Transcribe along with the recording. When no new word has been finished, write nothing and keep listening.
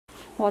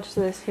Watch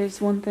this.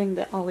 Here's one thing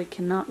that Ollie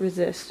cannot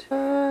resist.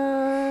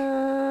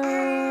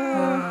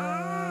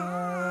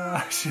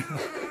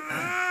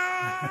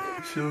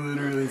 She'll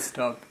literally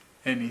stop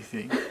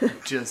anything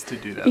just to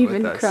do that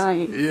Even with us.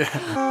 crying. Yeah.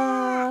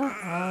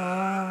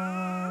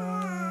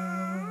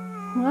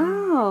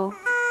 Wow.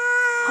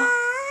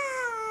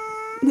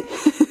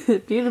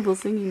 Beautiful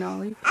singing,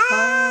 Ollie.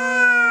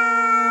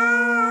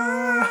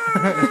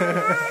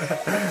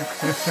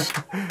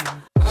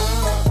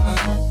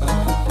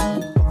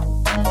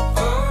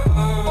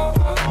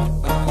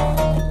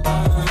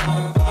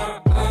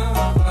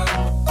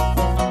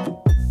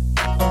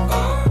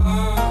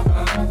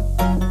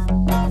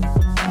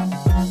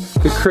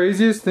 The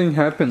craziest thing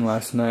happened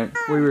last night.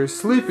 We were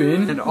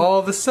sleeping and all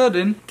of a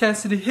sudden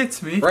Cassidy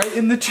hits me right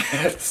in the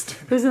chest.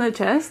 It was in the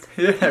chest?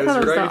 Yeah, it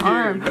was the right here.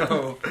 arm.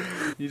 No.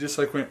 You just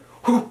like went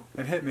whoo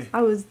and hit me.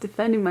 I was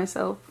defending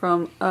myself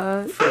from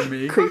a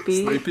creepy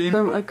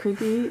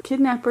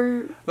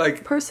kidnapper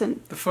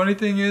person. The funny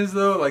thing is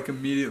though, like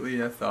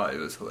immediately I thought it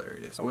was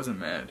hilarious. I wasn't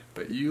mad,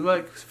 but you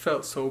like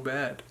felt so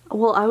bad.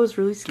 Well, I was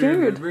really scared.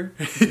 Do you remember?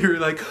 You were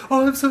like,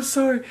 oh, I'm so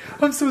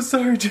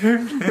sorry,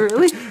 Jared.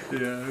 Really?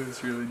 Yeah, it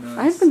was really nice.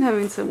 I've been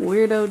having some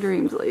weirdo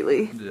dreams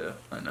lately. Yeah,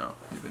 I know.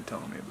 You've been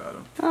telling me about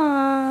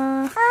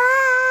them.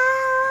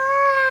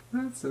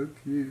 That's so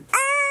cute.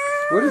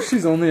 What if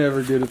she's only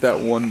ever good at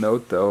that one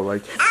note though?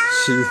 Like,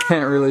 she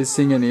can't really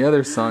sing any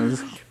other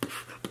songs.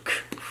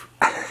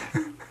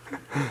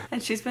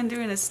 And she's been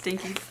doing a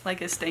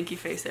stanky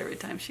face every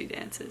time she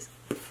dances.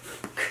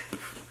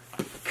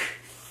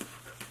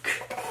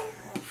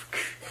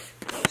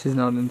 She's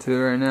not into it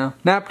right now.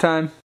 Nap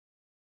time!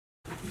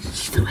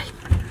 She's awake.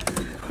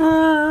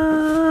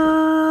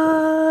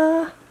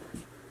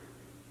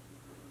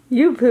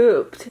 You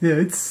pooped. Yeah,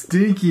 it's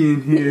stinky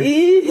in here.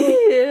 Ew.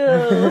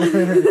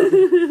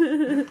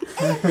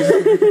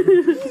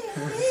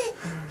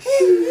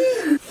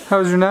 How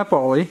was your nap,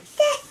 Ollie?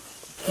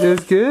 It was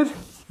good?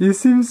 You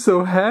seem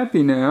so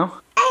happy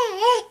now.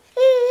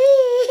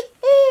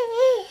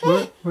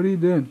 What are you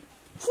doing?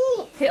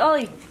 Hey,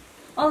 Ollie,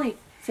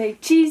 say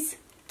cheese.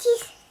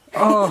 Cheese.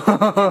 Oh,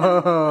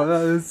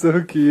 that is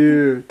so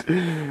cute.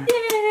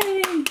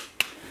 Yay!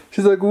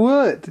 She's like,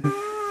 what?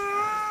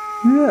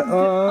 Yeah,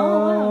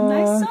 wow,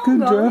 nice song,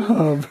 good Ollie.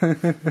 job.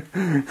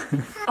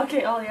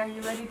 Okay, Ollie, are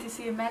you ready to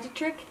see a magic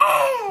trick?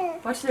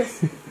 Watch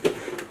this.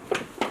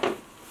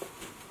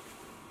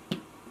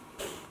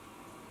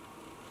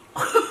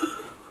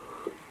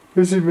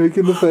 Is she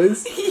making the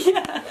face?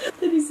 Yeah.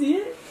 Did you see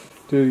it?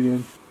 Do it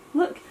again.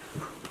 Look.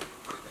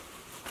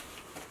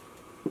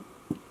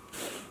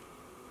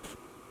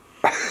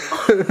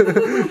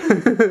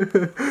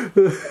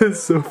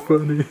 That's so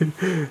funny.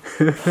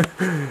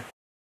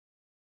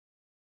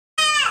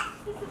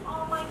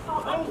 All my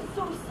fault. I'm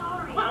so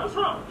sorry. What's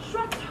wrong?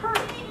 Shrek's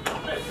hurt.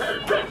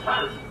 Shrek's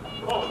hurt.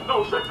 Oh,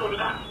 no, Shrek's going to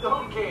die. It's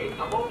okay.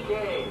 I'm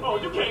okay. Oh,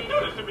 you can't do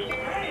this to me.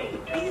 Hey,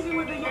 easy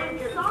with the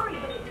yanker. I'm sorry,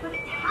 but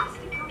it has to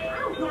come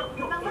out.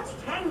 No, now let's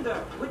tender.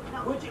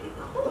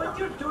 What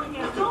you're doing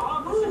is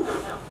don't move.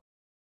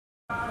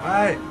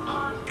 Hi.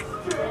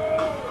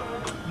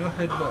 No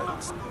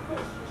headbutts.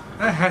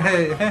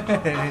 Hey,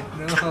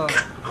 no.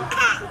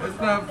 That's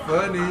not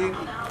funny.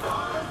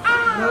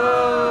 No.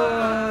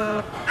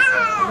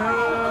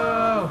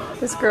 No.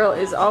 This girl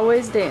is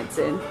always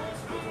dancing.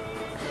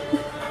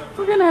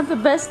 We're gonna have the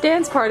best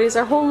dance parties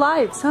our whole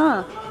lives,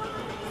 huh?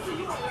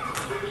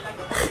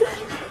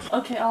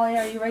 Okay, Ollie,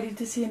 are you ready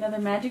to see another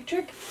magic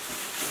trick?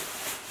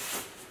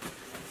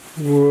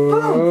 Whoa.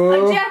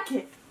 Boom! A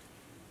jacket!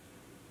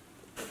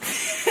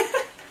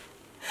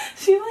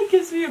 She like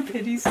gives me a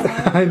pity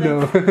smile. I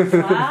know.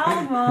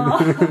 Wow,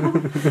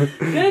 Mom.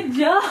 Good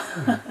job.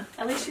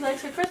 At least she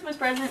likes her Christmas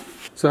present.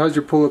 So how's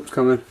your pull-ups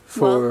coming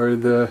for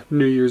the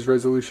New Year's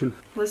resolution?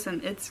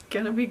 Listen, it's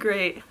gonna be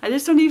great. I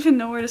just don't even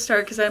know where to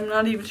start because I'm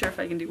not even sure if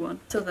I can do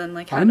one. So then,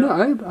 like, I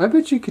know. I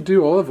bet you could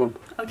do all of them.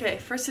 Okay,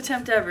 first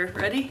attempt ever.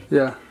 Ready?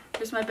 Yeah.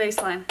 Here's my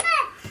baseline.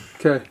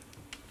 Okay.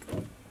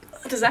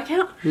 Does that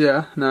count?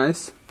 Yeah.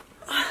 Nice.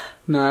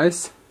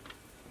 Nice.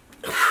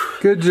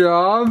 Good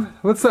job.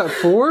 What's that,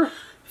 4?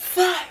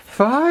 5.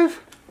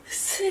 5?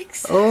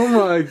 6. Oh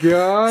my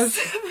gosh.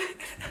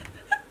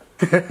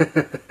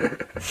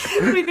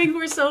 We think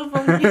we're so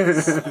funny.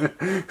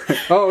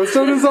 Oh,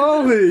 so does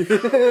Ollie.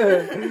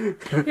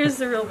 Here's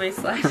the real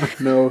baseline.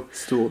 No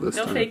stool this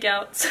No time. fake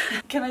outs.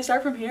 Can I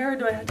start from here or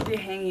do I have to be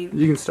hanging?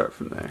 You can start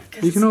from there.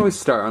 You can always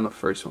start on the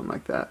first one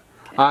like that.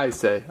 Okay. I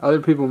say. Other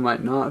people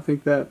might not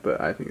think that,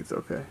 but I think it's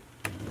okay.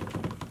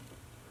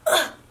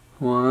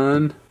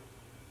 1.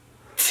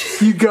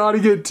 You gotta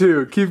get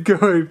 2. Keep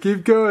going.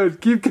 Keep going.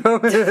 Keep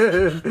going.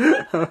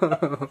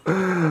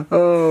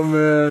 Oh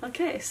man.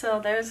 Okay, so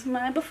there's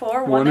my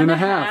before.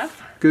 1.5.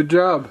 Good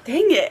job.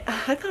 Dang it.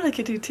 I thought I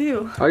could do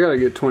 2. I gotta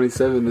get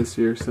 27 this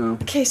year, so.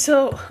 Okay,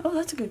 so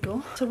that's a good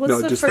goal. So what's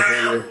No, the just first? the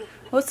whole year.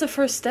 What's the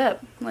first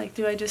step? Like,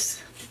 do I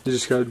just? You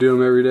just gotta do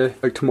them every day.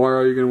 Like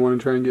tomorrow, you're gonna want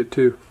to try and get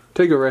 2.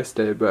 Take a rest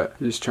day, but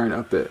you're just trying to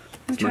up it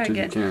as much as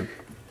you can.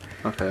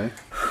 Okay.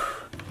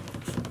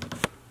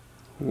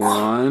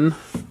 1.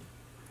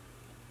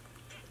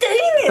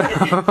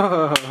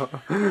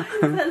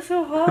 That's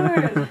so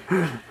hard.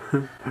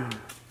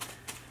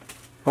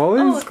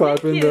 Ollie's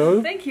clapping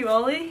though. Thank you,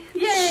 Ollie.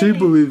 Yay! She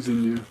believes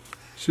in you.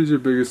 She's your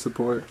biggest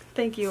support.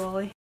 Thank you,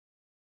 Ollie.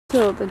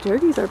 So the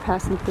jerkies are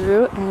passing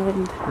through,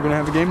 and we're gonna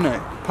have a game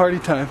night. Party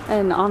time.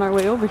 And on our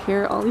way over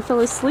here, Ollie fell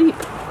asleep.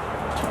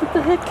 What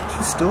the heck?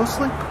 She's still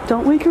asleep?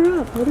 Don't wake her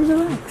up. Let her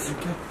relax.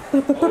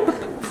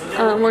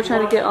 Okay. We're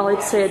trying to get Ollie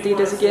to say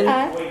Adidas again.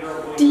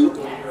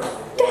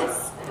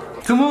 Adidas.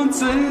 Come on,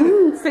 say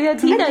it. Say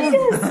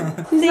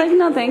Adidas. He's like,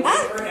 no thanks.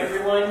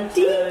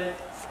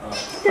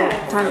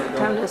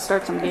 Time to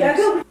start some games.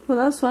 Well,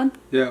 that was fun.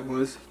 Yeah, it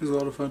was. It was a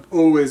lot of fun.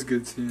 Always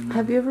good seeing you.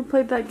 Have you ever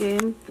played that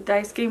game? The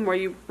dice game where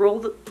you roll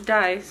the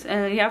dice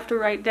and you have to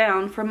write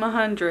down from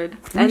 100.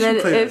 And then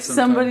if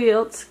somebody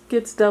else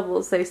gets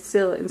doubles, they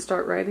steal it and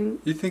start writing.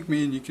 You think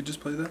me and you could just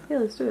play that? Yeah,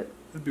 let's do it.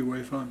 That'd be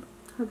way fun.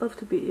 I'd love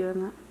to beat you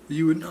in that.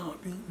 You would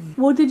not beat me.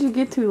 What did you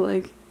get to,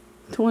 like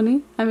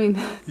 20? I mean,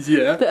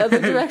 yeah. The other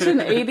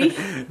direction,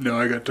 80? No,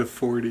 I got to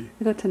 40.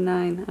 I got to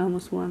 9. I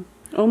almost won.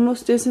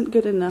 Almost isn't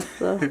good enough,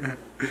 though.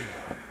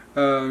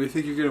 You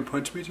think you're gonna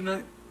punch me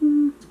tonight?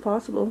 It's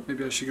possible.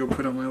 Maybe I should go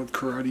put on my old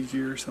karate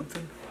gear or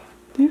something.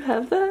 Do you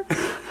have that?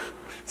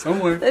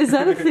 Somewhere. Is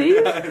that a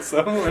thing?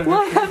 Somewhere.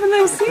 Why haven't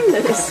I seen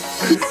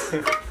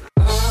this?